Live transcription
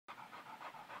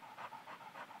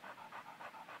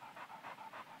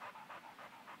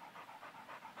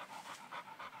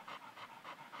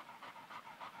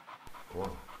1,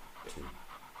 2,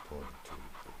 1, 2,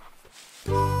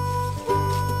 3.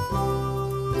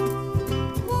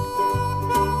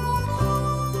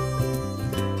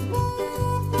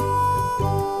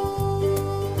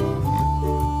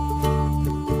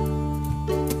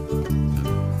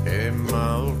 Hey,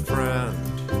 my old friend,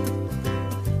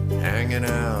 hanging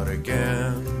out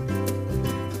again.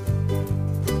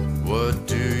 What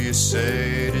do you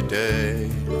say today?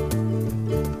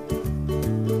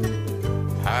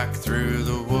 Hike through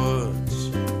the woods,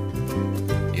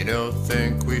 you don't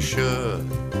think we should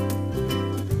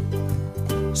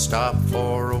stop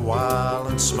for a while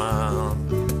and smile?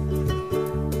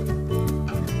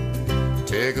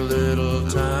 Take a little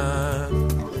time,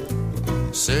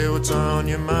 say what's on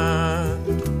your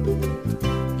mind.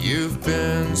 You've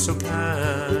been so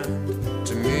kind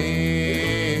to me.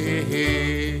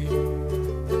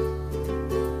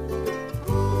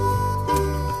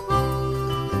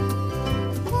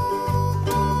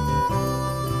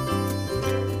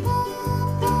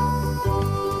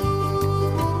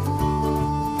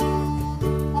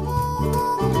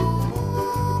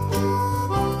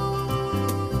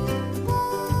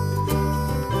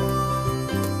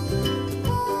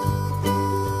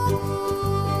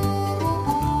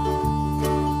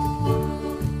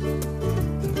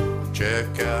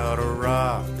 Check out a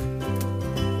rock,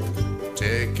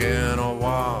 taking a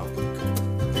walk,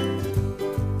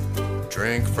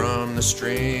 drink from the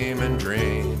stream and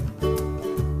dream.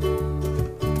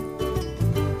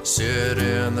 Sit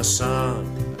in the sun,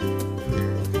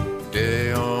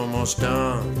 day almost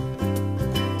done,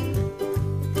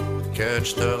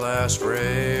 catch the last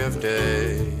ray of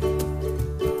day.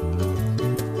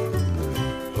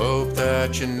 Hope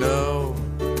that you know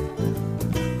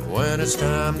when it's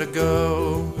time to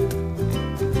go,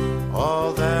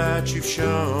 all that you've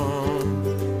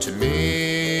shown to me.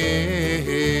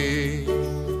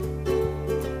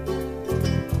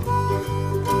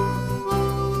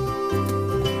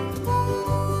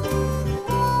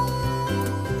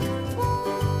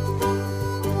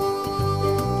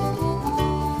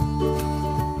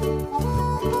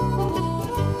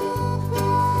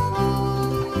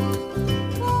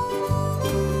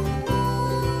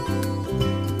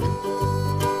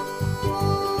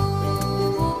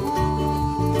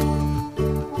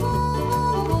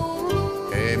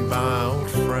 My old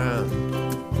friend,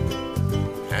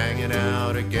 hanging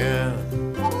out again.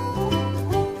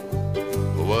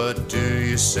 What do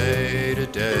you say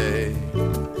today?